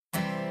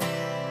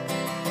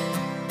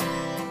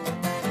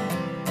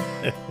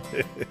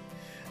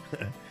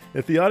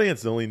If the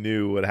audience only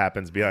knew what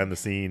happens behind the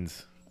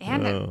scenes.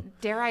 And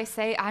dare I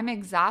say, I'm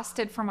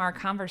exhausted from our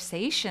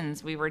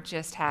conversations we were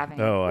just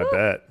having. Oh,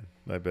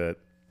 I bet.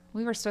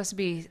 We were supposed to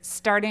be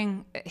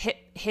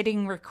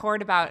hitting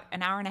record about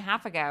an hour and a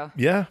half ago.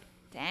 Yeah.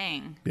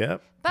 Dang. Yeah.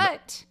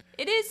 But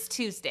it is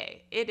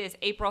Tuesday. It is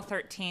April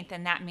 13th,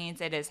 and that means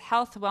it is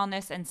health,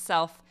 wellness, and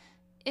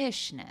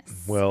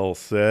self-ishness. Well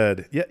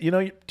said. Yeah,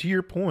 to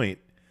your point,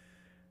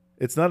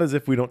 it's not as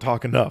if we don't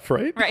talk enough,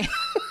 right? Right.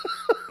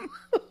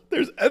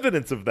 There's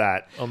evidence of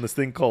that on this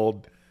thing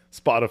called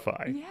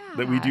Spotify. Yeah.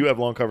 That we do have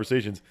long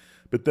conversations.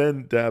 But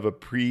then to have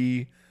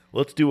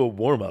let's do a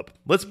warm-up.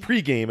 Let's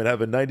pregame and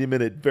have a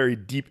 90-minute, very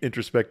deep,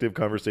 introspective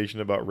conversation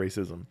about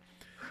racism.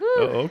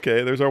 Oh,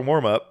 okay, there's our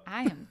warm-up.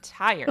 I am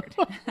tired.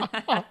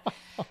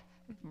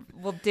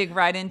 We'll dig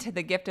right into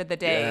the gift of the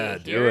day. Yeah,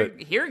 do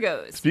it. Here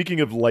goes.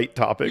 Speaking of light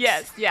topics.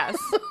 Yes,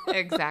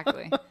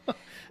 exactly.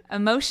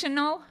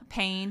 Emotional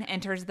pain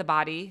enters the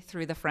body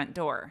through the front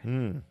door.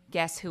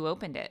 Guess who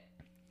opened it?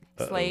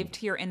 Slave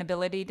to your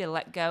inability to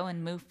let go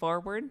and move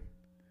forward?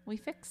 We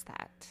fix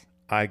that.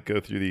 I go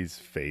through these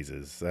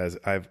phases. As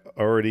I've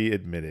already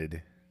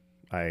admitted,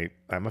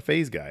 I'm a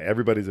phase guy.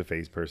 Everybody's a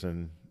phase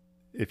person.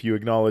 If you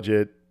acknowledge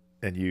it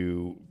and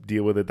you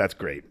deal with it, that's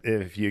great.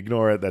 If you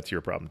ignore it, that's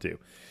your problem too.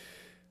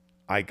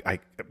 I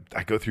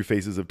go through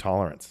phases of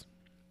tolerance.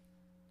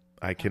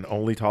 I can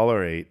only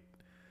tolerate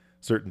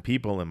certain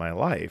people in my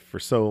life for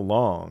so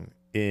long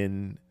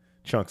in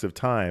chunks of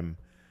time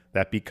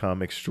that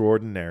become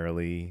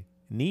extraordinarily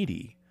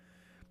needy.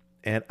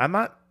 And I'm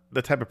not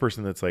the type of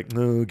person that's like,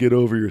 no, get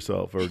over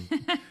yourself or,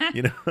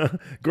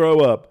 grow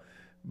up.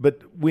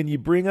 But when you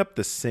bring up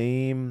the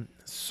same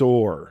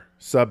sore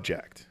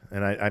subject,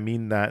 and I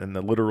mean that in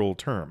the literal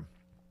term,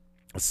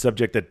 a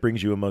subject that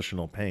brings you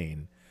emotional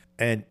pain,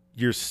 and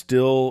you're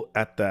still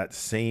at that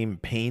same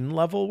pain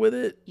level with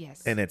it,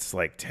 yes, and it's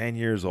like 10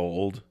 years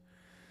old,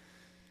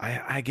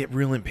 I get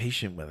real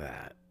impatient with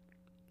that.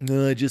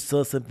 No, I just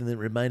saw something that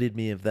reminded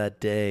me of that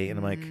day. And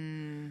I'm like,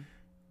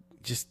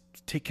 just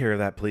take care of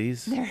that,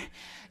 please.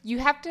 You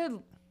have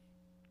to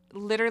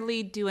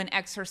literally do an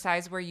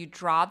exercise where you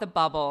draw the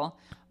bubble,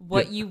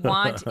 what you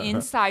want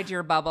inside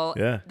your bubble,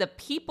 the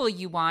people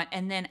you want,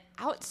 and then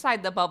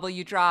outside the bubble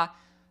you draw,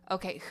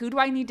 okay, who do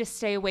I need to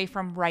stay away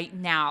from right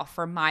now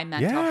for my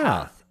mental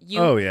health?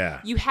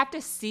 You have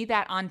to see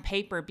that on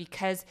paper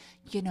because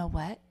you know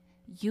what?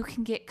 You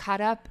can get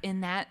caught up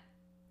in that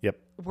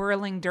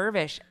whirling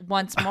dervish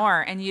once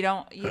more, and you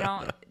don't.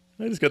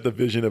 I just got the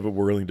vision of a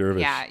whirling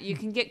dervish. Yeah, you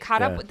can get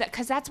caught up with that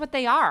because that's what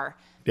they are.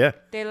 Yeah,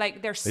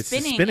 they're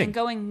spinning and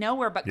going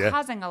nowhere, but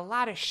causing a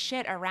lot of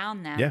shit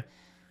around them. Yeah.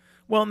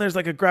 Well, and there's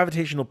like a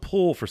gravitational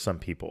pull for some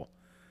people,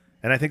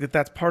 and I think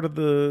that's part of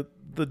the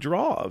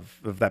draw of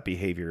that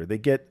behavior. They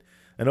get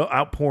an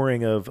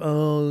outpouring of,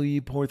 oh,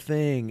 you poor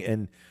thing,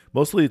 and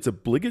mostly it's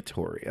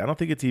obligatory. I don't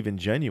think it's even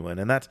genuine,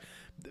 and that's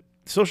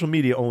social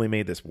media only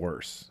made this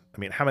worse. I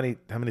mean, how many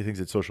things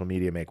did social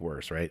media make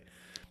worse, right?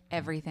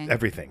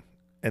 Everything.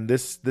 And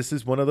this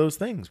is one of those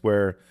things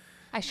where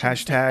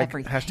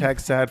hashtag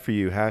sad for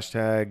you,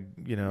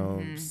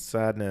 hashtag,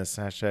 sadness,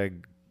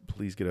 hashtag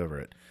please get over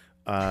it.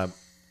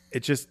 It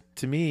just,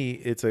 to me,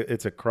 it's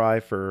a cry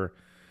for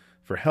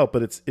help,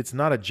 but it's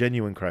not a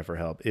genuine cry for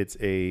help. It's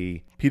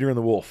a Peter and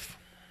the Wolf.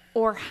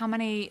 Or how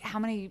many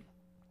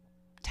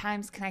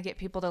times can I get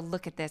people to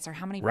look at this, or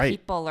how many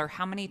people, or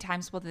how many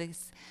times will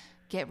this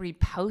get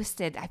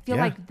reposted? I feel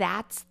like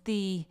that's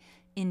the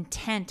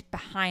intent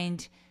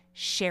behind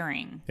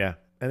sharing. Yeah.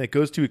 And it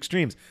goes to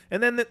extremes.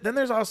 And then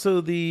there's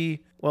also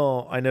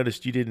I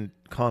noticed you didn't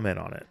comment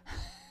on it.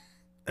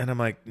 And I'm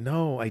like,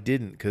 no, I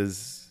didn't.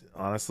 Because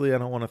honestly, I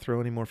don't want to throw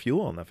any more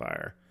fuel on the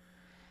fire.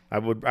 I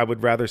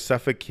would rather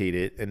suffocate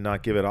it and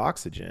not give it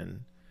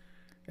oxygen.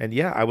 And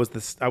I was the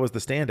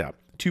standout.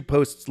 2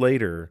 posts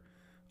later,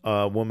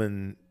 a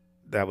woman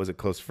that was a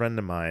close friend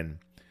of mine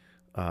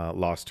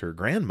lost her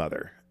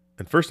grandmother.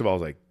 And first of all, I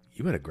was like,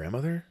 you had a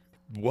grandmother?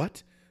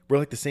 What? We're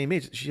like the same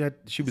age.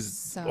 She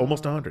was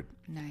almost 100.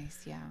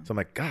 Nice, yeah. So I'm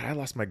like, God, I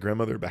lost my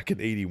grandmother back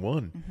in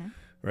 81,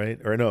 right?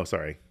 Or no,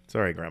 sorry,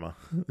 grandma,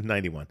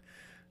 91.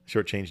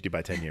 Shortchanged you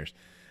by 10 years.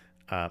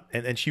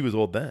 And she was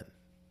old then.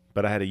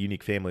 But I had a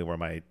unique family where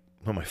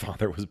when my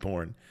father was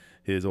born,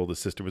 his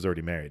oldest sister was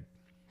already married.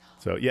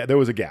 So there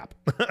was a gap.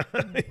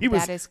 He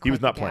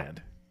was not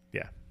planned.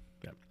 Yeah.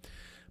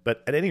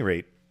 But at any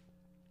rate,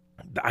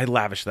 I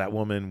lavished that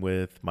woman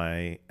with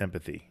my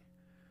empathy.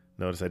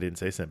 Notice I didn't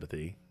say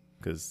sympathy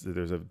because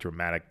there's a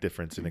dramatic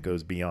difference and it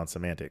goes beyond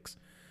semantics.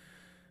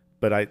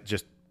 But I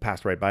just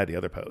passed right by the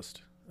other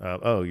post.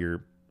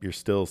 You're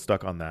still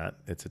stuck on that.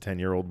 It's a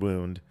 10-year-old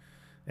wound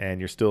and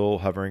you're still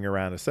hovering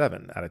around a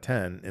 7 out of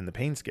 10 in the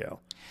pain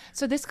scale.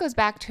 So this goes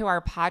back to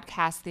our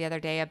podcast the other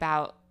day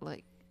about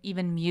like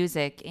even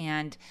music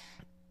and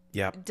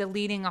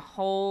deleting a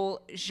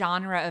whole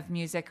genre of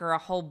music or a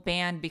whole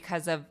band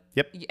because of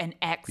an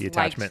ex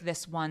liked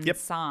this one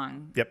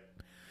song. Yep.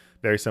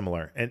 Very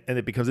similar. And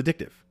it becomes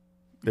addictive.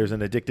 There's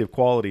an addictive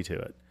quality to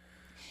it.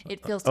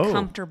 It feels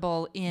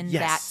comfortable in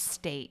that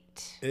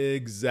state.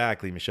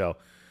 Exactly, Michelle.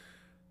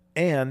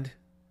 And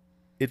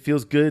it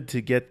feels good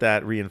to get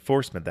that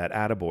reinforcement, that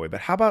attaboy.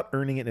 But how about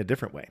earning it in a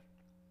different way?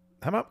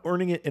 How about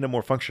earning it in a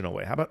more functional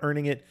way? How about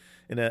earning it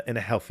in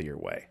a healthier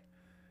way?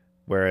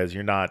 Whereas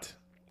you're not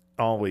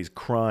always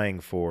crying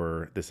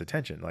for this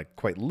attention, like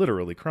quite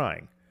literally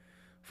crying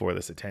for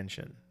this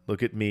attention.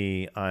 Look at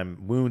me,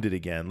 I'm wounded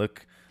again.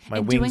 Look, my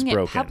wing's broken. And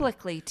doing it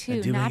publicly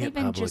too, not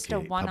even just a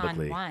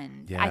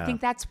one-on-one. Yeah. I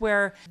think that's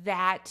where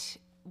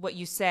what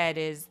you said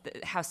is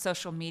how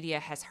social media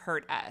has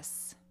hurt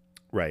us.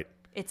 Right.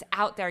 It's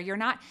out there. You're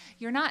not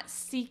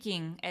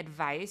seeking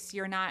advice.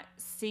 You're not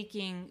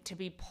seeking to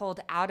be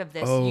pulled out of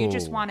this. You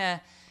just want to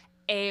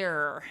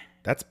air.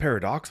 That's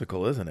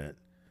paradoxical, isn't it?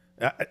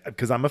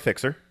 Because I'm a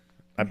fixer.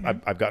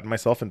 I've gotten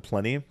myself in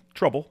plenty of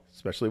trouble,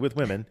 especially with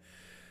women,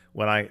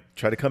 when I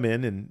try to come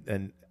in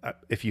and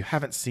if you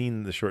haven't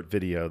seen the short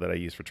video that I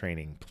use for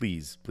training,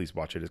 please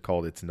watch it. It's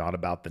called "It's Not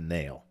About the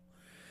Nail."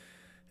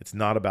 It's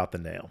not about the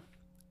nail.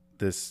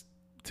 This,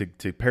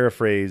 to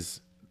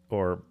paraphrase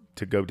or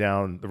to go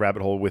down the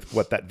rabbit hole with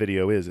what that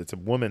video is, it's a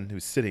woman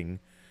who's sitting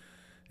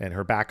and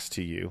her back's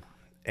to you,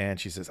 and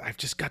she says, "I've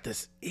just got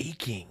this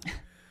aching,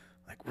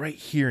 like right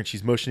here," and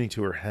she's motioning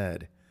to her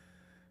head,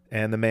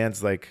 and the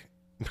man's like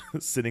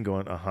sitting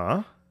going,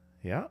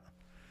 yeah.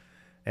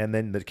 And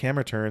then the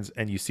camera turns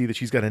and you see that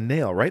she's got a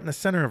nail right in the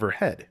center of her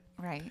head.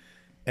 Right.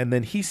 And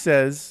then he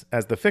says,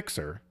 as the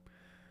fixer,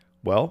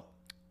 well,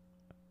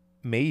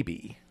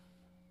 maybe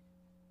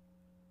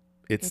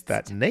it's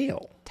that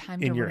nail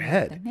in your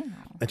head.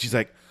 And she's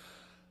like,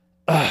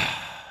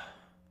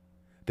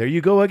 there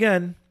you go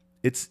again.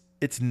 It's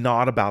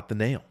not about the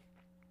nail.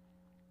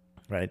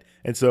 Right.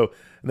 And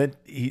then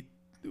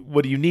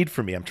what do you need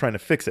from me? I'm trying to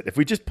fix it. If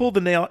we just pull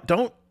the nail,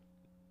 don't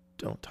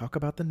talk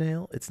about the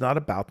nail. It's not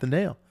about the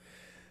nail.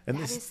 And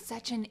that is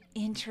such an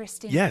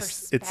interesting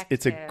perspective.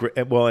 It's a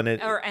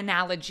great or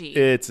analogy.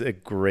 It's a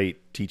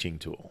great teaching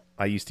tool.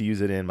 I used to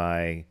use it in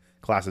my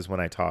classes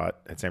when I taught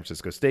at San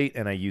Francisco State,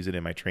 and I use it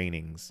in my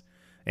trainings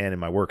and in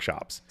my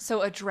workshops.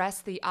 So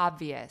address the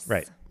obvious.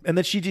 Right. And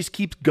then she just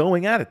keeps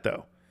going at it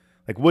though.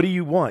 Like, what do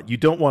you want? You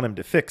don't want him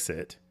to fix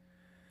it.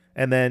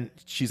 And then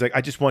she's like,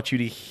 I just want you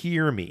to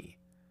hear me.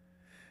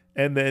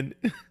 And then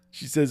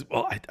she says,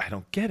 well, I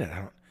don't get it.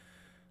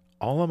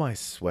 All of my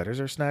sweaters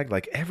are snagged,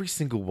 like every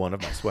single one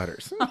of my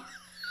sweaters.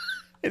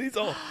 And he's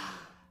all,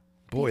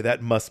 boy,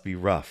 that must be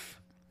rough.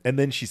 And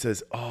then she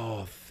says,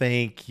 oh,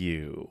 thank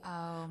you.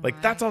 Oh,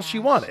 like that's all she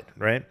wanted,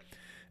 right?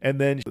 And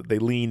then they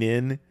lean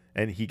in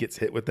and he gets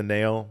hit with the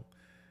nail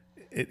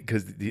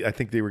because I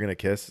think they were going to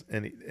kiss.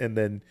 And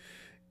then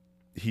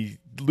he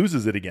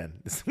loses it again.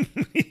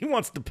 He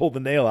wants to pull the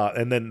nail out,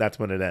 and then that's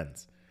when it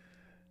ends.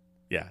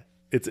 Yeah.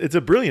 It's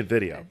a brilliant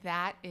video.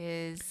 That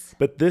is.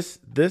 But this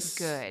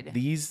good.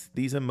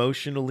 These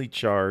emotionally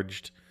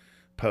charged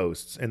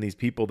posts and these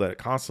people that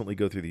constantly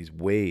go through these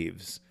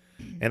waves,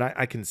 and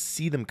I can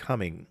see them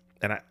coming.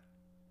 And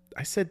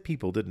I said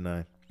people, didn't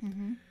I?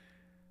 Mm-hmm.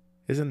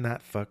 Isn't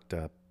that fucked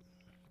up?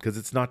 Because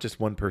it's not just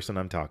one person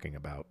I'm talking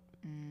about.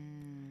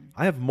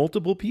 I have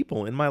multiple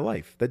people in my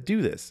life that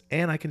do this,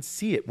 and I can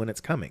see it when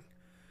it's coming.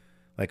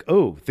 Like,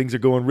 oh, things are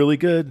going really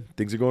good.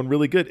 Things are going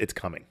really good. It's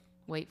coming.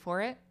 Wait for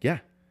it. Yeah.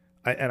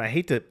 And I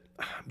hate to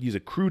use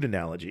a crude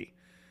analogy,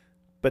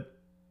 but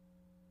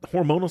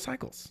hormonal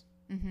cycles,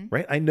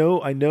 right? I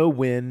know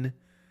when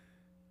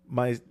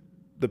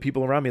the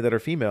people around me that are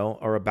female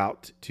are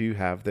about to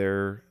have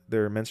their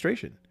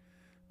menstruation.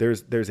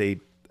 There's a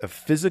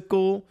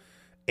physical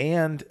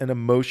and an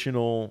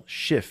emotional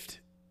shift.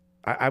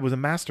 I was a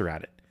master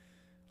at it.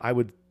 I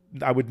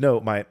would know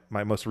my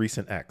most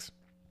recent ex.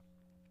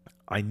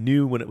 I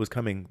knew when it was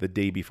coming the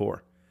day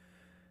before,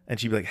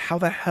 and she'd be like, "How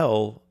the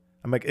hell?"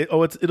 I'm like,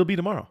 it'll be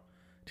tomorrow.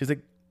 She's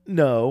like,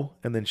 no.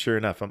 And then sure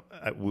enough,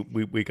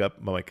 we wake up.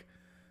 I'm like,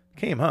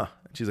 came, huh?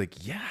 And she's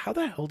like, yeah. How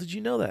the hell did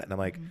you know that? And I'm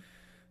like,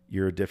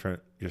 you're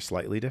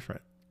slightly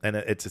different. And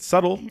it's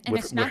subtle and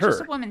with it's not her.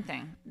 just a woman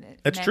thing.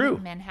 That's true.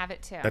 Men have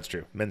it too. That's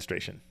true.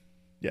 Menstruation.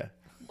 Yeah.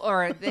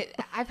 Or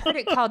I've heard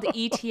it called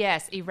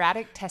ETS,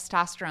 erratic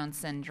testosterone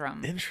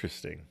syndrome.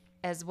 Interesting.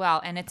 As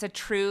well. And it's a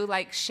true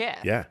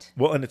shift. Yeah.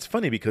 Well, and it's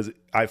funny because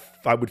I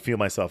would feel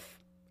myself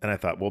and I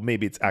thought, well,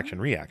 maybe it's action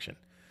reaction.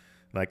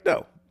 Like,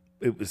 no,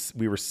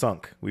 we were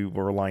sunk. We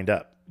were lined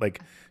up. Like,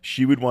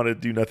 she would want to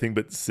do nothing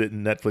but sit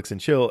and Netflix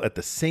and chill. At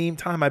the same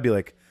time, I'd be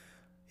like,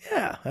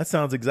 yeah, that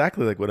sounds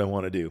exactly like what I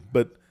want to do.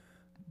 But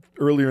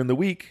earlier in the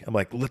week, I'm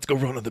like, let's go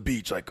run on the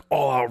beach, like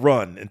all out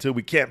run until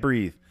we can't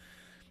breathe.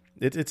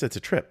 It's a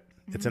trip.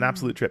 It's an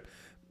absolute trip.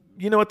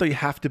 You know what, though? You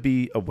have to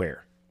be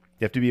aware.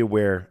 You have to be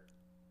aware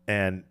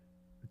and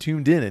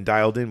tuned in and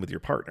dialed in with your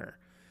partner.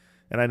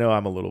 And I know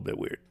I'm a little bit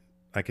weird.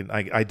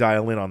 I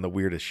dial in on the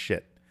weirdest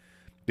shit.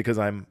 Because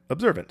I'm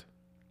observant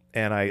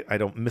and I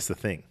don't miss a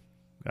thing.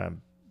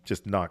 I'm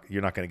just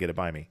you're not going to get it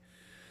by me.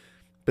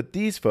 But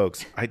these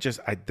folks,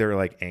 they're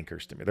like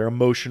anchors to me. They're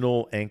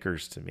emotional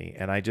anchors to me.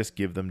 And I just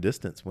give them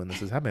distance when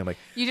this is happening. I'm like,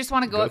 you just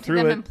want to go up to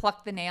them and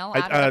pluck the nail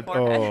out of the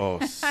forehead.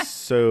 Oh,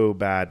 so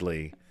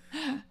badly.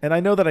 And I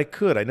know that I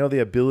could. I know the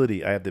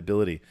ability. I have the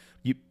ability.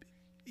 You,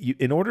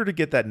 in order to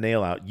get that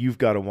nail out, you've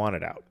got to want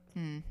it out.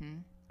 Mm-hmm.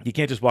 You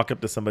can't just walk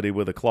up to somebody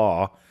with a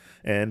claw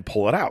and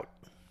pull it out.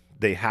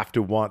 They have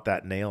to want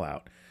that nail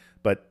out.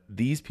 But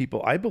these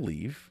people, I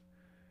believe,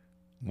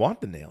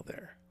 want the nail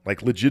there.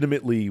 Like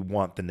legitimately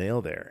want the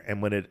nail there.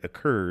 And when it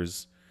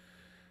occurs,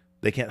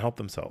 they can't help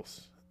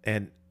themselves.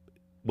 And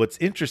what's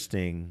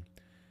interesting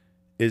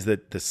is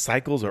that the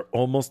cycles are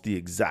almost the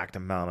exact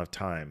amount of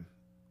time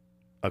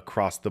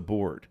across the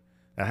board.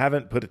 I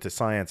haven't put it to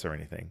science or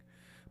anything,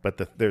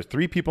 but there's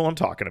 3 people I'm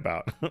talking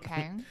about.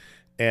 Okay.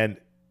 And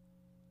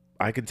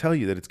I can tell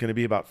you that it's going to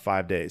be about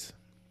 5 days,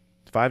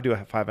 5 to a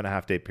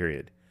 5.5 day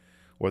period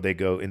where they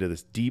go into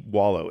this deep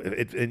wallow.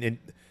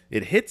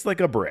 It hits like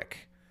a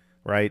brick,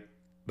 right?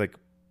 Like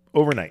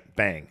overnight,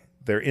 bang,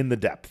 they're in the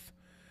depth.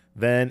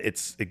 Then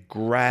it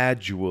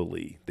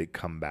gradually, they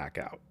come back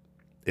out.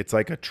 It's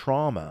like a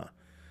trauma,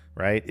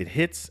 right? It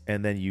hits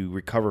and then you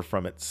recover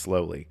from it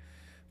slowly.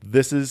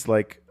 This is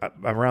like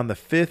around the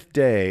 5th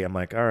day, I'm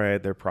like, all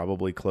right, they're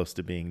probably close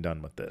to being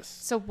done with this.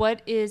 So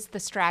what is the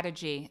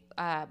strategy?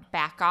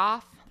 Back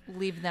off,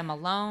 leave them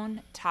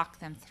alone, talk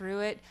them through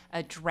it,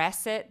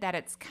 address it, that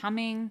it's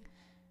coming.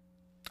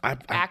 I'm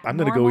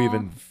going to go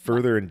even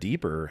further and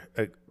deeper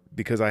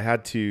because I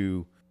had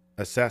to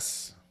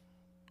assess,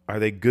 are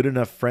they good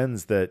enough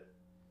friends that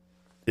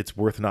it's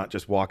worth not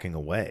just walking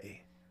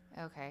away?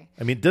 Okay.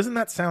 I mean, doesn't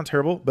that sound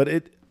terrible? But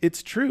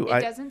it's true.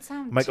 It doesn't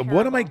sound terrible.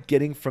 What am I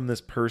getting from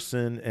this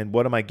person and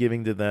what am I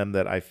giving to them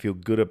that I feel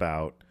good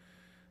about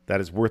that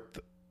is worth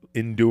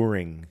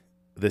enduring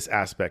this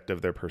aspect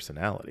of their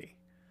personality?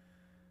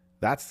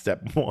 That's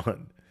step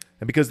 1.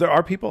 And because there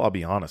are people, I'll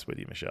be honest with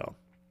you, Michelle,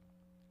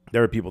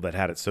 there are people that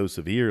had it so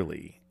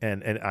severely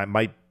and it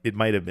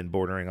might have been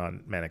bordering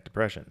on manic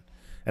depression.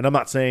 And I'm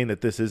not saying that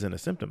this isn't a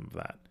symptom of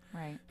that.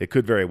 Right. It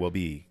could very well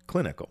be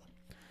clinical.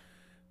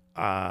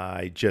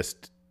 I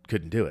just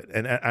couldn't do it.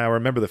 And I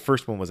remember the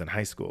first one was in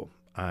high school.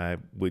 I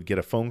would get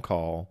a phone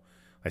call.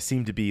 I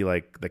seemed to be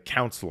like the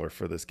counselor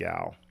for this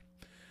gal.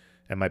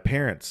 And my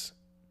parents,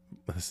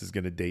 this is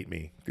going to date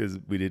me because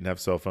we didn't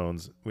have cell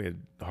phones. We had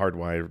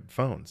hardwired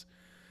phones.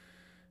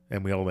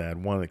 And we only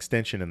had one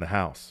extension in the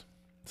house.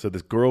 So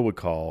this girl would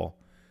call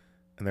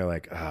and they're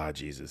like,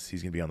 Jesus,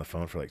 he's going to be on the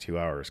phone for like 2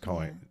 hours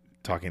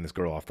talking this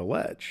girl off the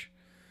ledge.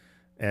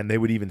 And they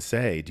would even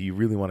say, do you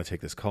really want to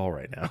take this call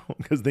right now?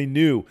 Because they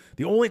knew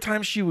the only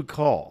time she would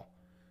call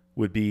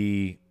would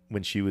be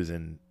when she was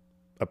in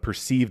a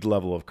perceived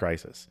level of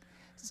crisis.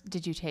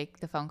 Did you take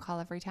the phone call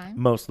every time?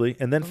 Mostly.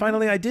 And then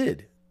finally I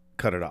did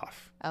cut it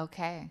off.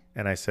 Okay.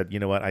 And I said, you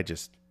know what? I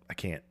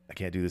can't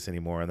do this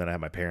anymore. And then I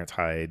had my parents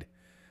hide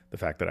the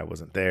fact that I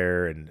wasn't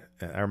there. And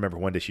I remember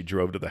one day she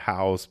drove to the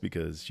house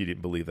because she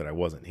didn't believe that I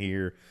wasn't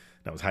here.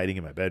 And I was hiding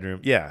in my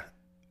bedroom. Yeah.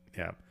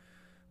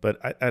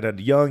 But at a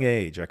young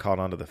age, I caught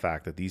on to the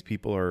fact that these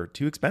people are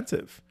too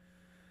expensive.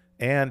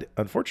 And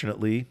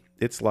unfortunately,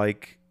 it's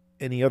like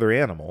any other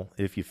animal.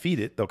 If you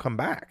feed it, they'll come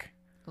back.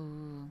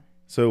 Ooh.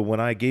 So when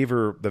I gave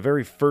her the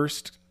very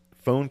first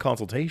phone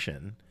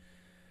consultation,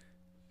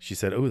 she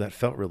said, oh, that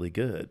felt really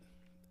good.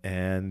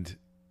 And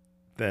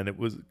then it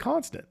was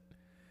constant.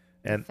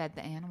 And fed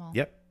the animal.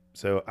 Yep.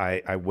 So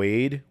I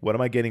weighed, what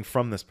am I getting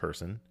from this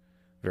person?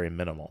 Very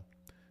minimal.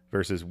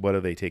 Versus what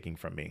are they taking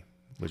from me?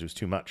 Which was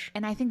too much.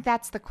 And I think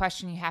that's the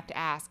question you have to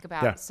ask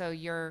about. Yeah. So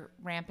you're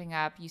ramping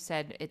up. You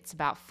said it's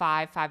about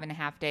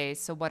 5.5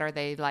 days. So what are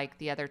they like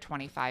the other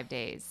 25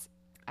 days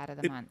out of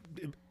the month?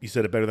 You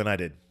said it better than I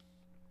did.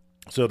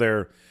 So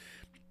they're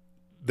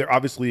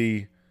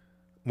obviously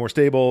more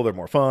stable. They're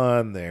more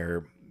fun.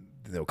 They're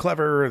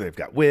clever. They've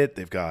got wit.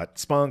 They've got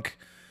spunk.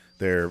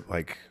 They're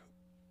like,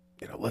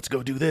 let's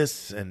go do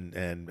this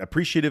and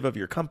appreciative of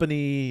your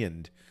company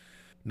and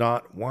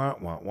not wah,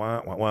 wah,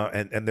 wah, wah, wah.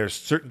 And there's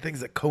certain things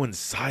that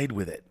coincide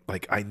with it.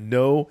 Like I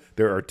know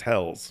there are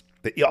tells.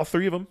 All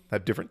 3 of them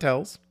have different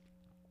tells,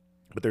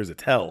 but there's a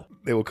tell.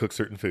 They will cook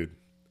certain food.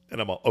 And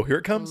I'm all, oh, here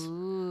it comes.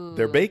 Ooh.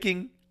 They're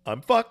baking.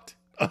 I'm fucked.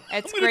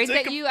 It's great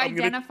that you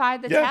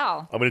identified the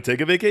tell. I'm going to take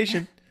a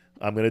vacation.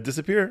 I'm going to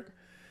disappear.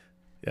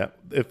 Yeah.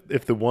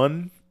 If the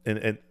one,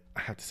 and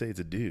I have to say it's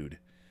a dude,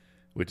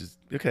 which is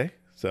okay.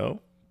 So.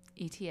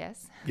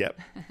 ETS. Yep.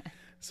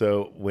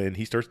 So when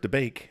he starts to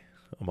bake,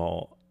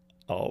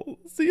 I'll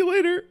see you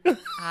later.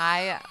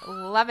 I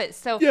love it.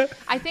 So yeah.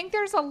 I think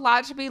there's a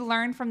lot to be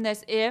learned from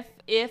this if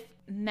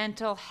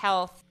mental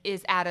health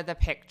is out of the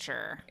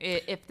picture,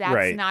 if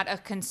that's not a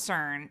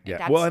concern.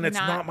 Yeah. Well, and it's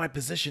not my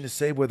position to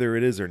say whether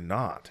it is or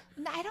not.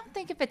 I don't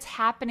think if it's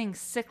happening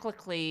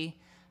cyclically,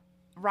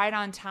 right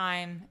on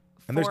time,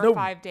 and 4 or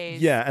 5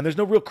 days. Yeah, and there's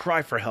no real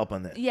cry for help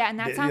on that. Yeah, and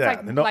that sounds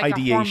like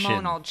ideation.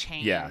 A hormonal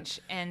change. Yeah.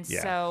 And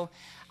so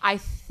I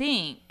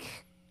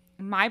think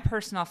my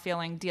personal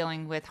feeling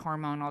dealing with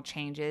hormonal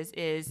changes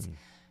is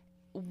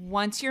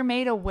once you're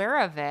made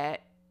aware of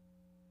it,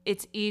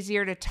 it's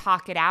easier to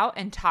talk it out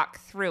and talk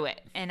through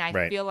it. And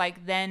I feel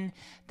like then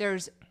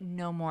there's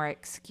no more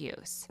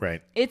excuse.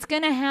 Right. It's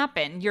going to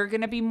happen. You're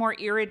going to be more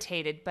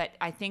irritated, but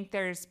I think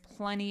there's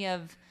plenty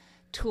of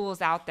tools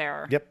out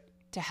there. Yep.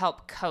 to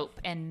help cope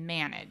and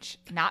manage,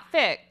 not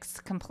fix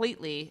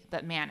completely,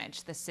 but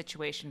manage the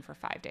situation for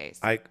 5 days?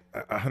 I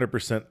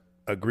 100%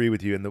 agree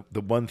with you. And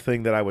the one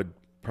thing that I would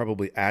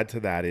probably add to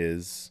that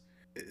is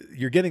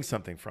you're getting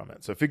something from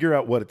it. So figure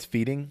out what it's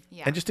feeding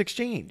and just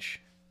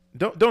exchange.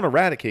 Don't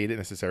eradicate it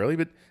necessarily,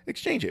 but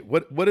exchange it.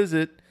 What is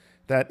it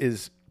that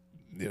is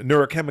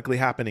neurochemically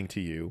happening to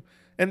you,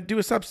 and do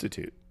a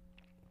substitute.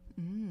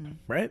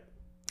 Right?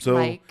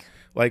 So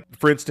like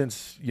for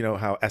instance, you know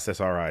how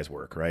SSRIs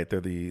work, right? They're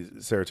the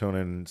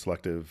serotonin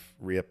selective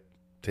reuptake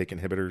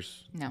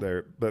inhibitors. No.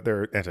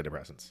 They're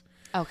antidepressants.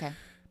 Okay.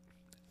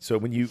 So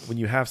when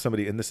you have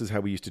somebody, and this is how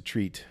we used to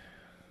treat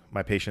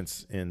my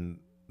patients in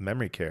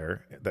memory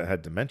care that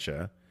had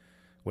dementia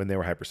when they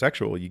were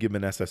hypersexual, you give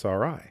them an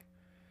SSRI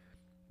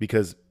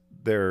because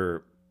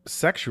they're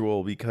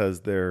sexual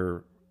because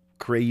they're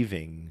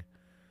craving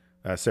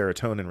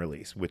serotonin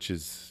release, which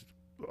is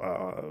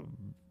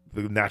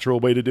the natural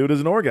way to do it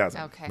is an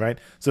orgasm, right?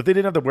 So if they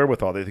didn't have the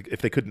wherewithal,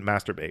 if they couldn't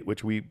masturbate,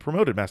 which we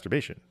promoted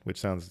masturbation, which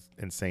sounds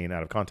insane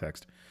out of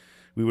context,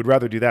 we would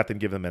rather do that than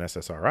give them an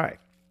SSRI.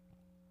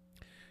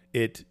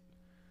 It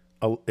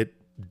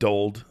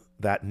dulled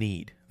that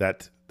need,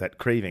 that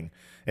craving.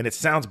 And it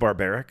sounds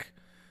barbaric,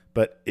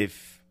 but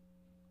if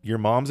your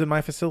mom's in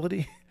my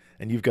facility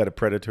and you've got a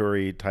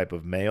predatory type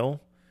of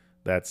male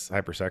that's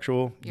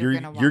hypersexual,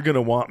 you're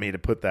gonna want me to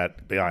put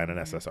that guy on an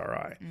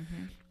SSRI.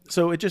 Mm-hmm.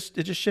 So it just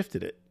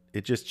shifted it.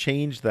 It just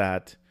changed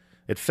that.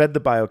 It fed the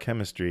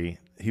biochemistry.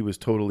 He was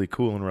totally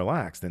cool and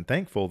relaxed and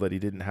thankful that he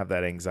didn't have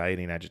that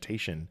anxiety and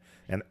agitation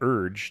and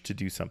urge to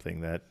do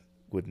something that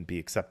wouldn't be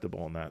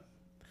acceptable in that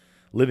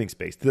living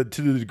space to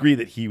the degree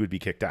that he would be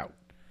kicked out.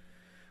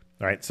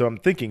 All right. So I'm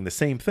thinking the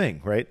same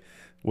thing, right?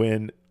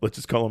 When, let's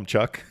just call him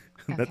Chuck.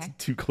 That's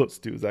too close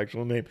to his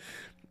actual name.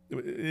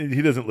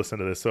 He doesn't listen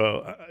to this.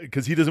 So,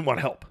 cause he doesn't want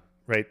help,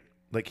 right?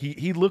 Like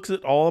he looks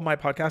at all of my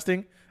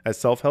podcasting as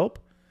self-help,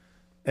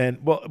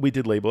 and well, we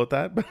did label it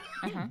that, but,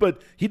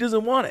 but he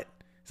doesn't want it.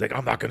 He's like,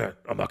 I'm not gonna,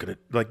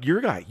 like, you're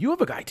a guy, you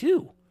have a guy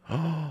too.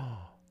 Oh,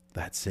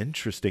 that's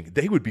interesting.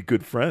 They would be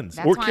good friends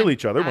or kill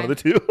each other, one of the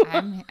two.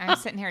 I'm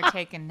sitting here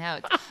taking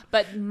notes,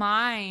 but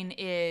mine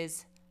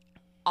is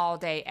all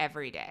day,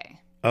 every day.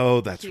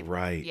 Oh, that's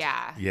right.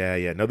 Yeah.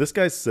 Yeah. No, this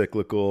guy's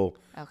cyclical.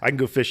 Okay. I can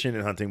go fishing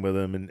and hunting with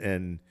him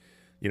and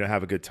you know,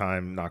 have a good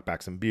time, knock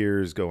back some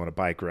beers, go on a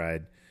bike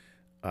ride.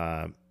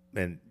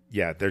 And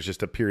yeah, there's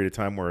just a period of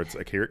time where it's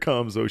like, here it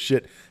comes. Oh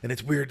shit. And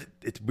it's weird.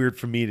 It's weird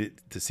for me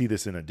to see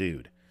this in a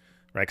dude,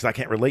 right? Cause I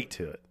can't relate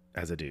to it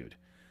as a dude.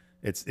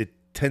 It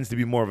tends to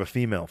be more of a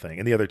female thing.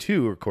 And the other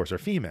two, of course, are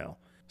female.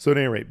 So at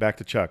any rate, back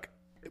to Chuck.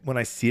 When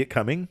I see it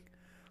coming,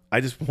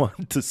 I just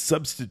want to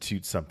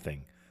substitute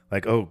something.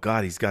 Like, oh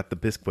God, he's got the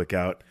Bisquick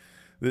out.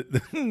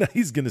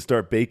 He's going to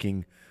start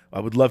baking. I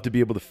would love to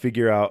be able to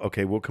figure out,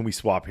 okay, what can we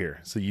swap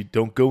here? So you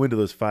don't go into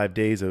those 5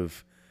 days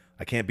of,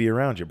 I can't be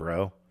around you,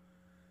 bro.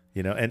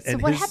 You know, so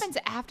what happens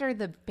after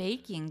the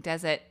baking?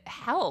 Does it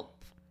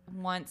help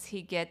once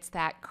he gets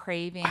that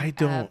craving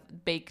of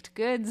baked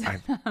goods?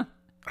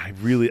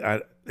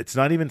 It's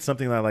not even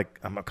something that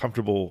I'm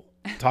comfortable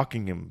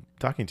talking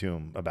to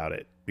him about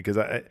it, because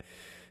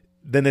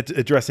then it's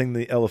addressing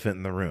the elephant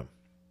in the room,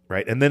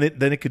 right? And then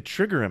it could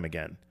trigger him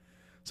again.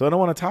 So I don't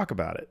want to talk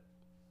about it.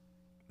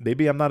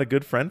 Maybe I'm not a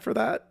good friend for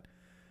that.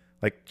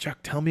 Like, Chuck,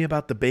 tell me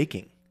about the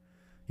baking.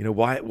 You know,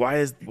 why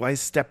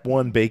is step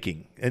one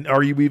baking? And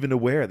are you even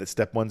aware that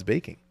step one's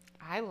baking?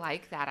 I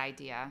like that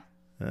idea.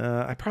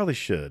 I probably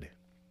should.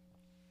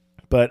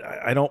 But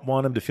I don't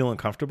want him to feel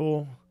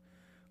uncomfortable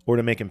or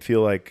to make him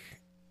feel like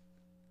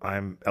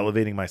I'm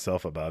elevating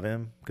myself above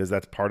him, because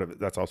that's part of it.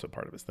 That's also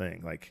part of his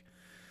thing. Like,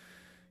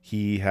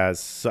 he has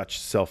such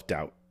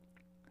self-doubt.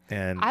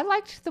 And I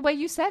liked the way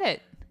you said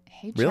it.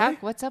 Hey, Chuck, really?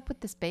 What's up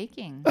with this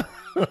baking?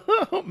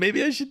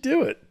 Maybe I should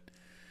do it.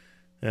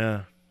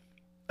 Yeah.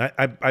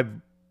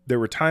 There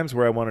were times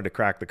where I wanted to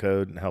crack the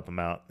code and help him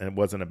out, and it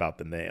wasn't about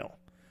the nail.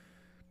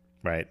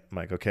 Right? I'm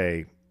like,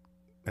 okay.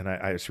 And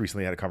I just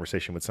recently had a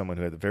conversation with someone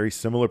who had a very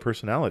similar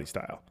personality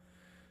style.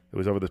 It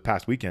was over this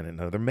past weekend,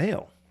 another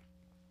male,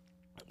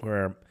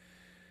 where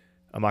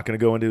I'm not going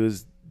to go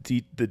into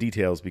the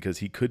details because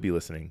he could be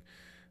listening.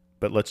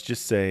 But let's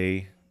just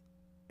say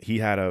he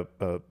had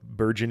a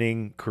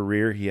burgeoning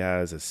career. He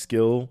has a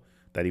skill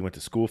that he went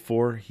to school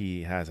for.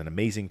 He has an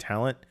amazing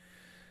talent,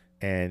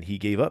 and he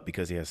gave up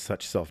because he has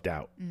such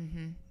self-doubt.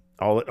 Mm-hmm.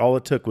 All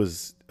it took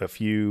was a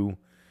few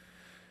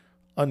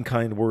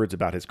unkind words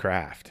about his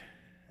craft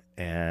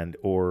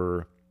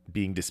or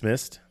being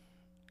dismissed.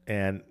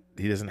 And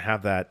he doesn't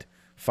have that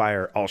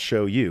fire, I'll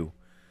show you.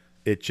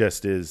 It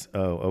just is,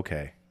 oh,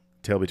 okay.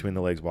 Tail between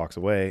the legs, walks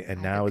away,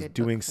 and now is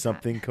doing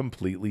something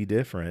completely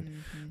different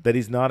that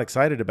he's not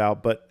excited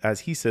about. But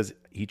as he says,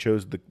 he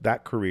chose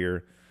that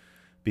career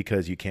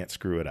because you can't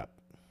screw it up.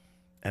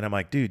 And I'm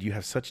like, dude, you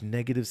have such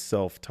negative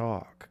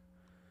self-talk.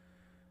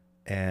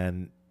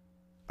 And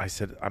I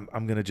said,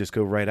 I'm going to just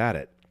go right at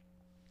it.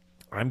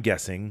 I'm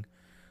guessing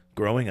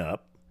growing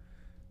up,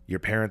 your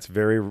parents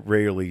very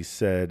rarely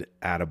said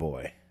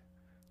attaboy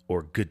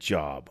or good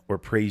job or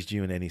praised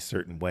you in any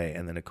certain way.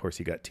 And then, of course,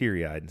 he got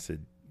teary-eyed and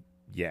said,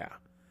 yeah.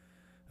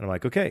 And I'm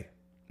like, okay,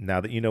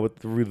 now that you know what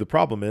the root of the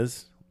problem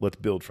is, let's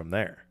build from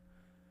there.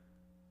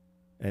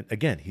 And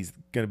again, he's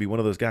going to be one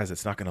of those guys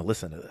that's not going to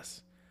listen to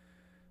this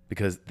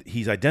because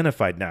he's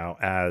identified now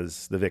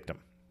as the victim.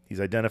 He's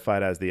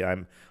identified as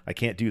I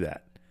can't do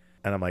that.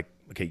 And I'm like,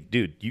 okay,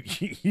 dude,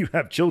 you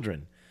have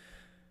children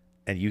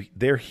and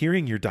they're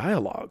hearing your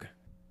dialogue.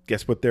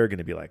 Guess what they're going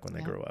to be like when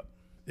they grow up?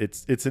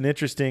 It's an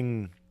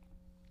interesting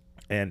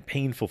and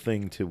painful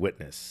thing to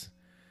witness.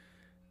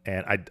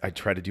 And I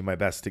try to do my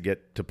best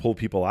to pull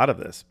people out of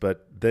this,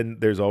 but then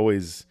there's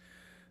always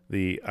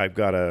I've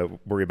got to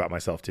worry about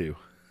myself too.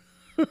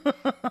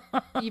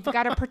 You've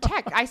got to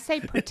protect. I say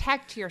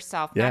protect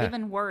yourself, not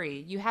even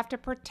worry. You have to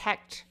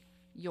protect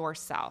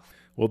yourself.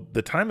 Well,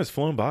 the time has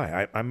flown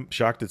by. I'm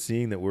shocked at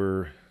seeing that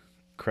we're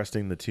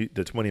cresting the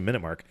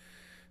 20-minute mark.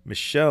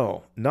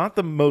 Michelle, not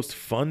the most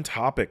fun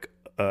topic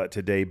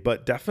today,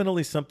 but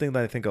definitely something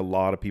that I think a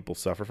lot of people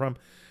suffer from.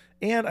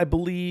 And I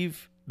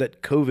believe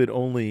that COVID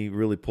only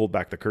really pulled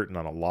back the curtain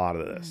on a lot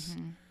of this.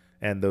 Mm-hmm.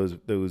 And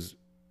those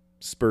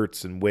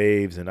spurts and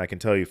waves. And I can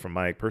tell you from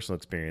my personal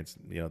experience,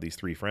 these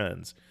three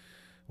friends,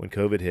 when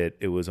COVID hit,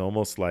 it was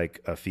almost like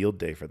a field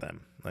day for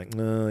them. Like,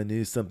 no, I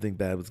knew something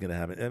bad was going to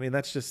happen. I mean,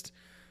 that's just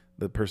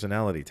the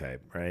personality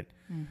type, right?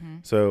 Mm-hmm.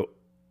 So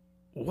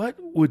what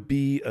would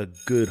be a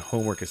good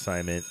homework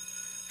assignment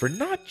for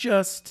not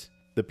just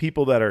the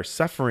people that are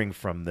suffering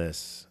from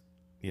this,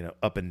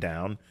 up and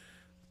down,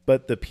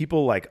 but the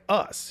people like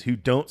us who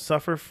don't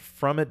suffer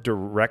from it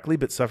directly,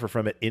 but suffer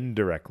from it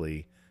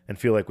indirectly and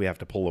feel like we have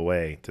to pull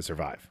away to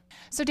survive?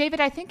 So, David,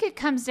 I think it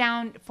comes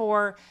down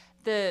for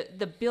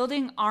the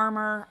building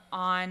armor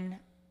on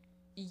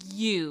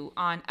you,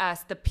 on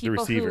us, the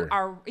people who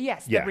are,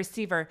 the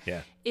receiver,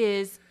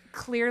 is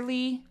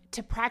clearly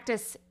to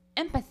practice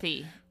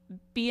empathy,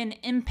 be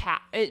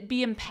empathic.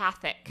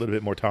 A little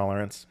bit more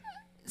tolerance.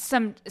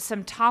 Some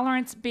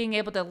tolerance, being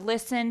able to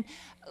listen,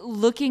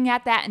 looking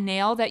at that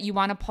nail that you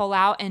want to pull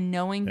out and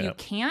knowing you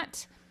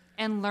can't,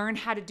 and learn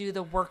how to do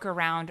the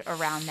workaround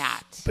around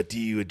that. But do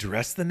you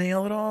address the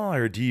nail at all,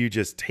 or do you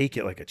just take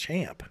it like a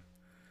champ?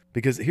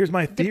 Because here's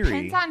my theory.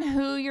 Depends on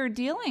who you're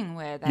dealing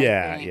with.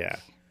 I think.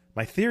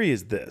 My theory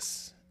is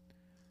this.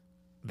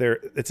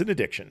 It's an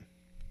addiction.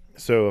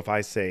 So if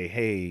I say,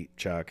 hey,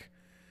 Chuck,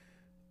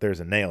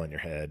 there's a nail in your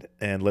head,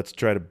 and let's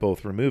try to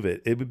both remove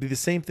it, it would be the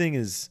same thing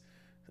as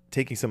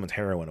taking someone's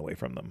heroin away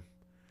from them.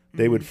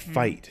 They would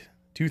fight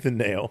tooth and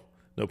nail,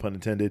 no pun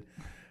intended,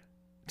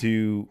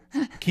 to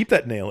keep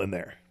that nail in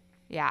there.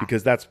 Yeah.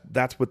 Because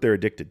that's what they're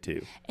addicted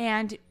to.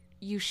 And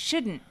you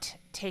shouldn't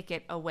take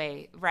it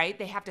away, right?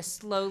 They have to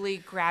slowly,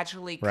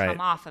 gradually come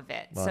off of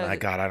it. Well, I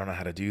don't know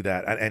how to do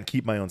that and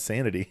keep my own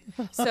sanity.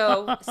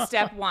 So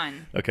step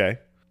 1. Okay.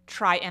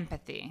 Try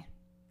empathy.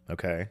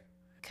 Okay.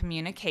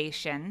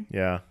 Communication.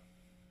 Yeah.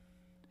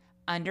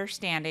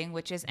 Understanding,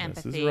 which is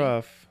empathy. This is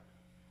rough.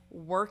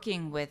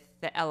 Working with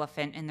the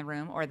elephant in the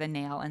room or the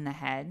nail in the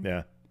head.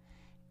 Yeah.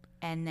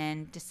 And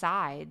then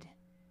decide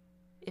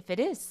if it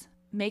is.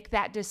 Make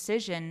that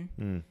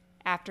decision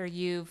after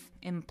you've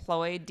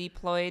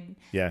deployed.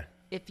 Yeah.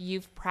 If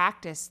you've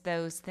practiced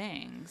those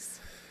things,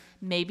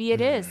 maybe it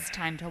is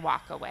time to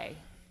walk away.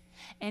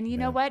 And you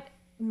know what?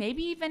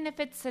 Maybe even if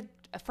it's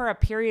for a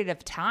period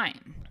of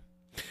time.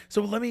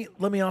 So let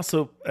me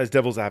also, as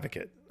devil's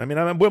advocate, I mean,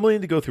 I'm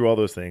willing to go through all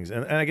those things.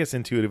 And I guess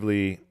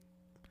intuitively,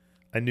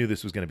 I knew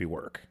this was going to be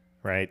work,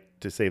 right?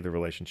 To save the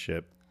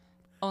relationship.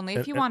 Only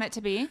if you want it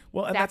to be.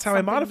 Well, and that's how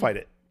I modified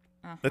it.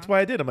 Uh-huh. That's why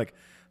I did. I'm like,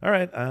 all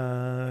right,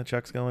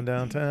 Chuck's going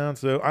downtown,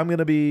 so I'm going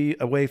to be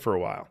away for a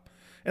while.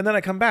 And then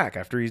I come back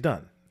after he's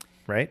done,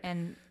 right?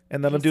 And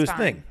then I'll do his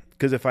thing.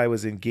 Because if I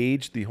was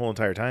engaged the whole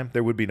entire time,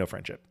 there would be no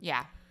friendship.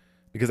 Yeah.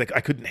 Because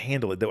I couldn't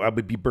handle it. I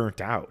would be burnt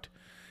out.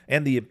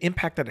 And the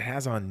impact that it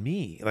has on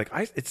me,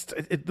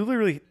 it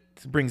literally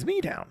brings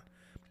me down.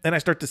 And I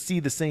start to see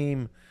the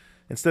same,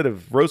 instead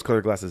of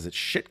rose-colored glasses, it's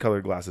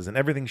shit-colored glasses. And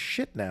everything's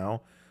shit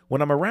now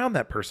when I'm around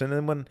that person.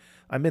 And when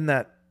I'm in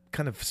that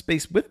kind of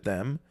space with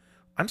them,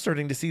 I'm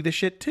starting to see the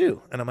shit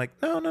too. And I'm like,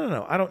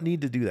 no. I don't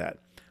need to do that.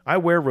 I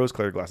wear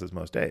rose-colored glasses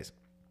most days.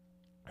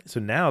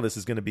 So now this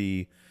is going to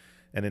be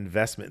an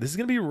investment. This is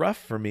going to be rough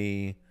for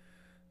me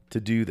to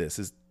do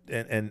this.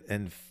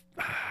 I'm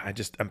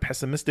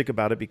pessimistic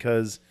about it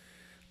because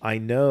I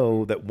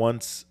know that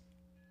once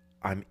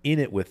I'm in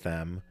it with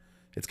them,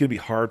 it's going to be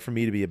hard for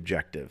me to be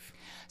objective.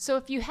 So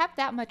if you have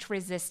that much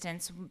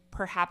resistance,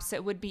 perhaps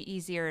it would be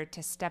easier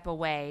to step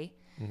away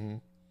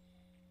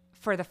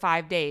for the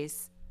 5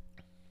 days,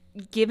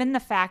 given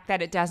the fact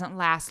that it doesn't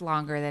last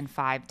longer than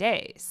 5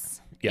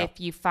 days. Yeah.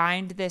 If you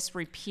find this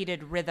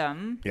repeated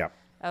rhythm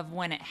of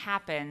when it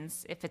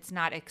happens, if it's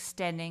not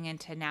extending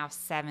into now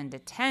 7 to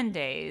 10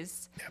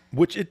 days. Yeah.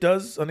 Which it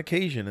does on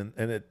occasion.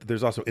 And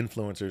there's also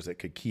influencers that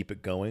could keep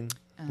it going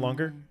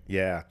longer.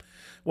 Yeah.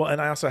 Well,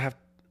 and I also have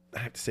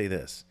to say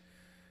this.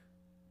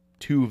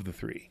 2 of the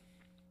 3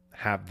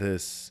 have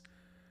this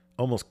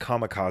almost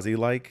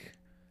kamikaze-like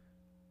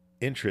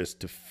interest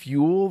to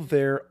fuel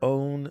their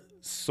own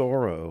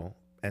sorrow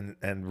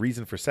and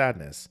reason for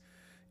sadness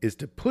is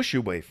to push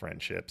away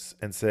friendships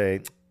and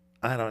say,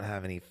 I don't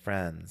have any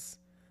friends.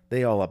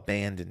 They all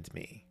abandoned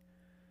me.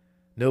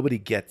 Nobody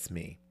gets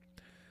me.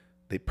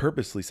 They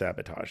purposely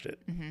sabotaged it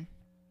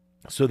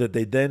so that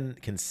they then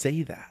can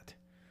say that.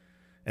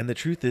 And the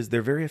truth is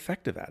they're very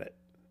effective at it.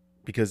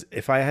 Because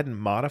if I hadn't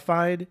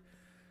modified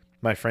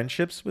my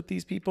friendships with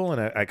these people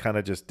and I kind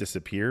of just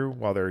disappear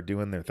while they're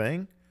doing their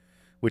thing,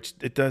 which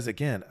it does,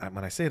 again,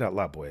 when I say it out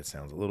loud, boy, it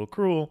sounds a little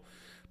cruel,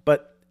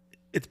 but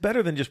it's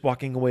better than just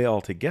walking away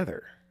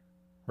altogether.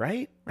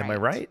 Right? Am I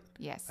right?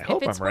 Yes. I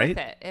hope I'm right.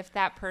 Worth it, if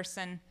that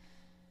person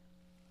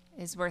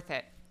is worth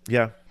it.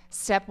 Yeah.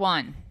 Step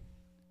 1,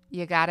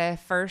 you got to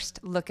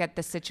first look at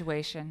the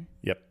situation.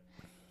 Yep.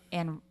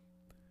 And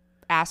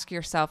ask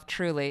yourself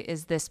truly,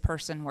 is this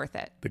person worth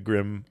it? The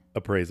grim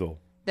appraisal.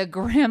 The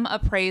grim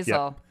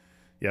appraisal.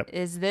 Yep.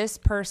 Is this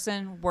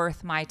person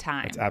worth my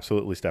time? That's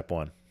absolutely step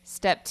 1.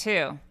 Step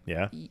 2.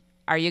 Yeah.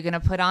 Are you going to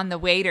put on the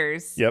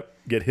waders? Yep.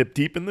 Get hip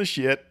deep in the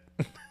shit.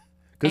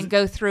 And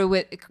go through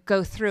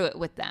it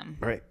with them.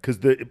 Right. Because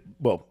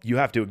you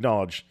have to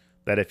acknowledge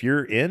that if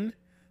you're in,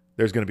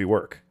 there's going to be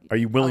work. Are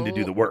you willing to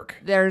do the work?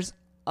 There's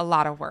a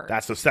lot of work.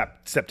 That's the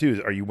step. Step 2 is,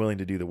 are you willing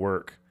to do the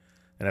work?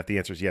 And if the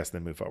answer is yes,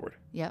 then move forward.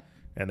 Yep.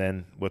 And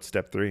then what's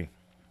step 3?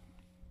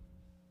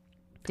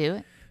 Do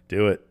it.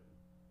 Do it.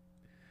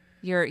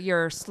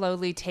 You're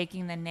slowly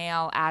taking the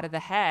nail out of the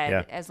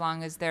head as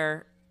long as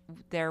they're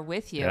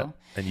with you. Yeah.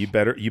 And you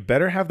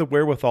better have the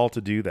wherewithal to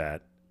do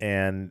that.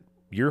 And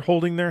you're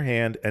holding their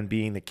hand and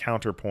being the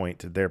counterpoint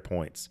to their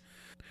points.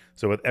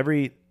 So with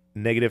every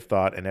negative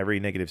thought and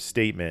every negative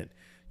statement,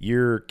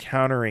 you're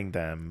countering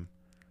them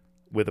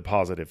with a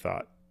positive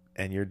thought.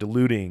 And you're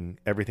diluting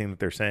everything that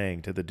they're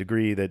saying to the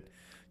degree that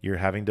you're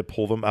having to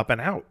pull them up and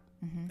out.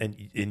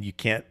 And you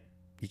can't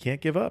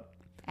give up.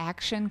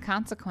 Action,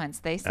 consequence.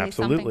 They say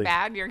Absolutely. Something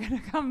bad, you're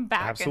going to come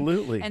back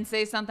Absolutely. And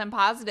say something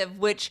positive,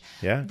 which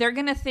they're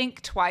going to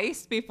think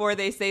twice before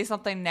they say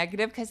something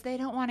negative because they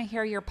don't want to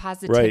hear your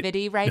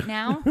positivity right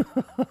now.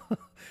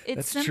 It's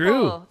that's simple.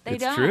 True. They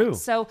it's don't. True.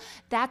 So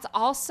that's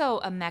also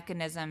a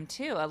mechanism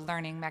too, a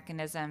learning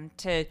mechanism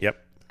to.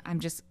 Yep. I'm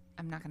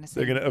not going to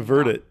say. They're going to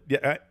avert it.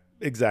 Yeah,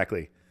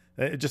 exactly.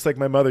 Just like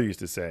my mother used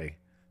to say,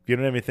 if you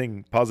don't have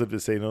anything positive to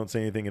say, don't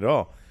say anything at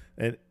all.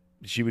 And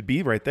she would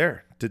be right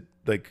there to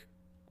like.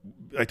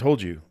 I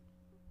told you,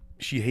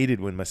 she hated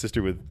when my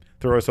sister would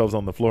throw ourselves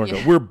on the floor and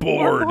go, we're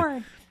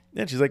bored.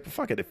 And she's like,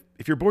 fuck it.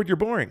 If you're bored, you're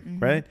boring,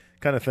 right?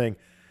 Kind of thing.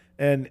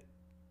 And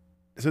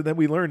so then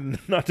we learned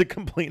not to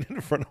complain in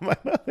front of my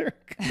mother.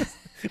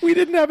 We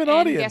didn't have an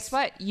audience. Guess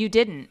what? You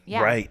didn't.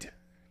 Yeah. Right.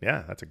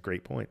 Yeah, that's a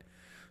great point.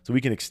 So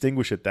we can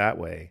extinguish it that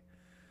way.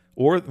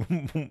 Or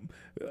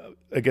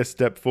I guess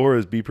step 4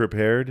 is be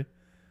prepared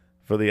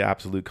for the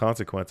absolute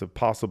consequence of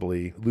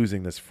possibly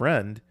losing this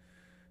friend,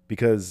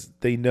 because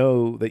they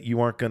know that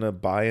you aren't going to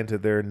buy into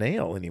their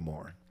nail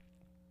anymore.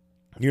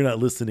 You're not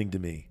listening to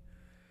me.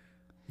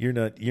 You're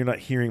not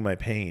hearing my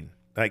pain.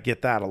 I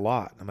get that a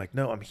lot. I'm like,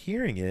 no, I'm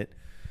hearing it,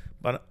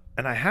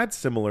 and I had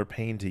similar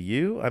pain to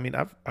you. I mean,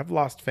 I've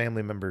lost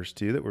family members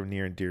too that were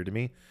near and dear to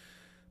me,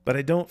 but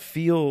I don't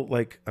feel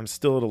like I'm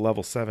still at a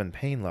level 7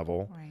 pain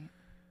level. Right.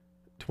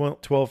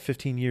 12,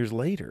 15 years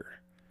later,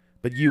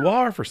 but you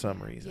are for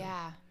some reason.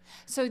 Yeah.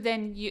 So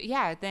then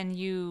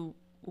you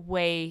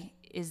weigh,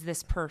 is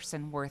this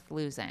person worth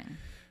losing?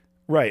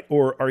 Right.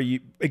 Or are you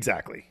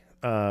exactly,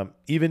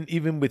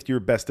 even with your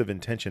best of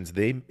intentions,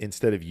 they,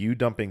 instead of you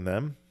dumping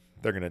them,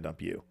 they're going to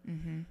dump you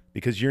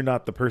because you're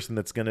not the person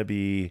that's going to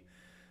be,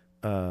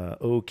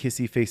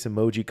 kissy face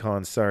emoji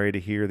con. Sorry to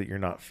hear that you're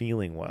not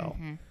feeling well.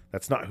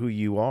 That's not who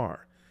you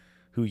are.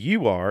 Who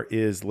you are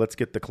is, let's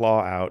get the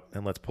claw out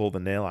and let's pull the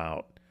nail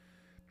out.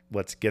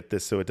 Let's get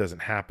this so it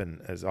doesn't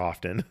happen as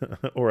often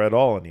or at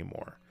all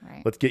anymore.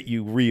 Right. Let's get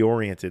you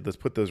reoriented. Let's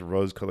put those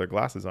rose-colored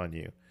glasses on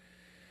you.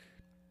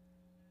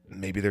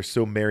 Maybe they're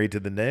so married to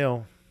the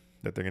nail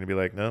that they're going to be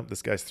like, no,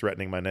 this guy's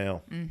threatening my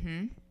nail.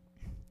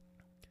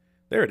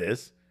 There it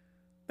is.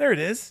 There it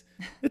is.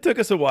 It took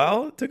us a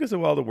while. It took us a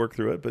while to work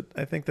through it, but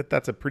I think that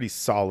that's a pretty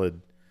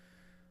solid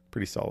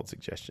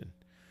suggestion.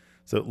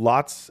 So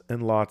lots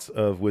and lots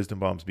of wisdom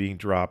bombs being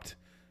dropped.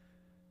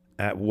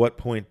 At what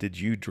point did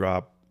you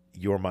drop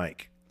your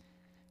mic?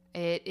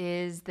 It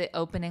is the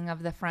opening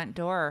of the front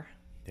door.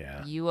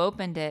 Yeah. You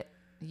opened it.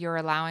 You're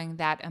allowing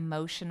that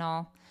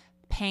emotional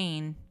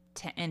pain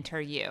to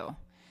enter you.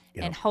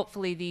 Yep. And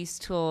hopefully these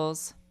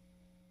tools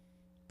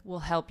will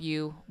help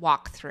you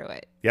walk through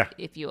it. Yeah.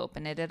 If you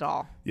open it at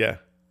all. Yeah.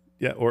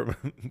 Yeah. Or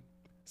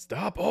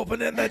stop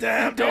opening the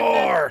damn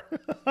door.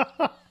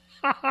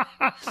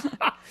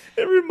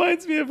 It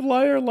reminds me of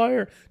Liar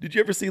Liar. Did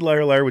you ever see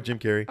Liar Liar with Jim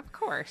Carrey? Of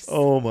course.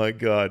 Oh my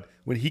God.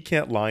 When he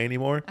can't lie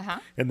anymore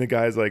and the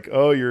guy's like,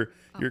 oh, your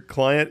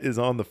client is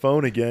on the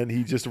phone again.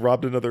 He just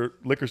robbed another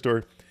liquor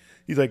store.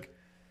 He's like,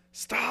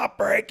 stop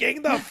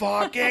breaking the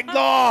fucking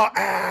law,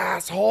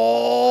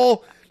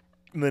 asshole.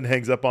 And then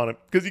hangs up on him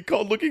because he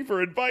called looking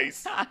for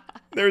advice.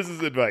 There's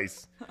his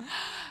advice.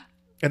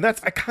 And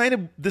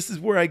this is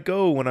where I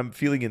go when I'm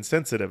feeling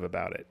insensitive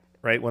about it,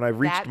 right? When I've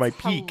reached my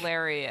peak.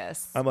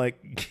 Hilarious. I'm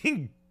like,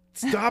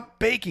 stop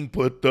baking.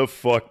 Put the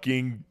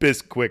fucking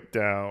Bisquick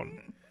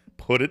down.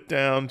 Put it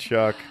down,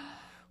 Chuck.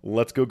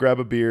 Let's go grab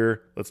a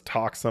beer. Let's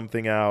talk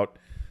something out.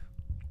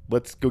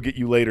 Let's go get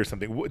you later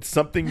something.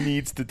 Something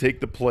needs to take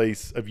the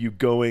place of you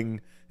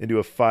going into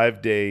a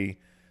 5-day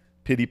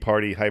pity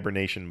party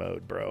hibernation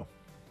mode, bro.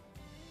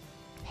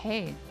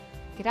 Hey,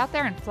 get out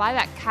there and fly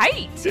that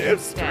kite. Damn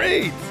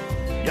straight.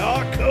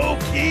 Yako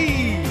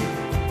Key.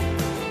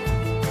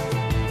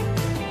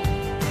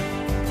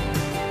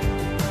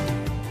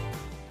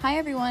 Hi,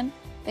 everyone.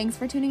 Thanks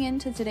for tuning in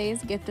to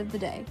today's Gift of the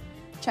Day.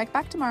 Check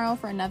back tomorrow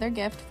for another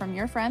gift from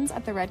your friends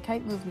at the Red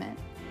Kite Movement.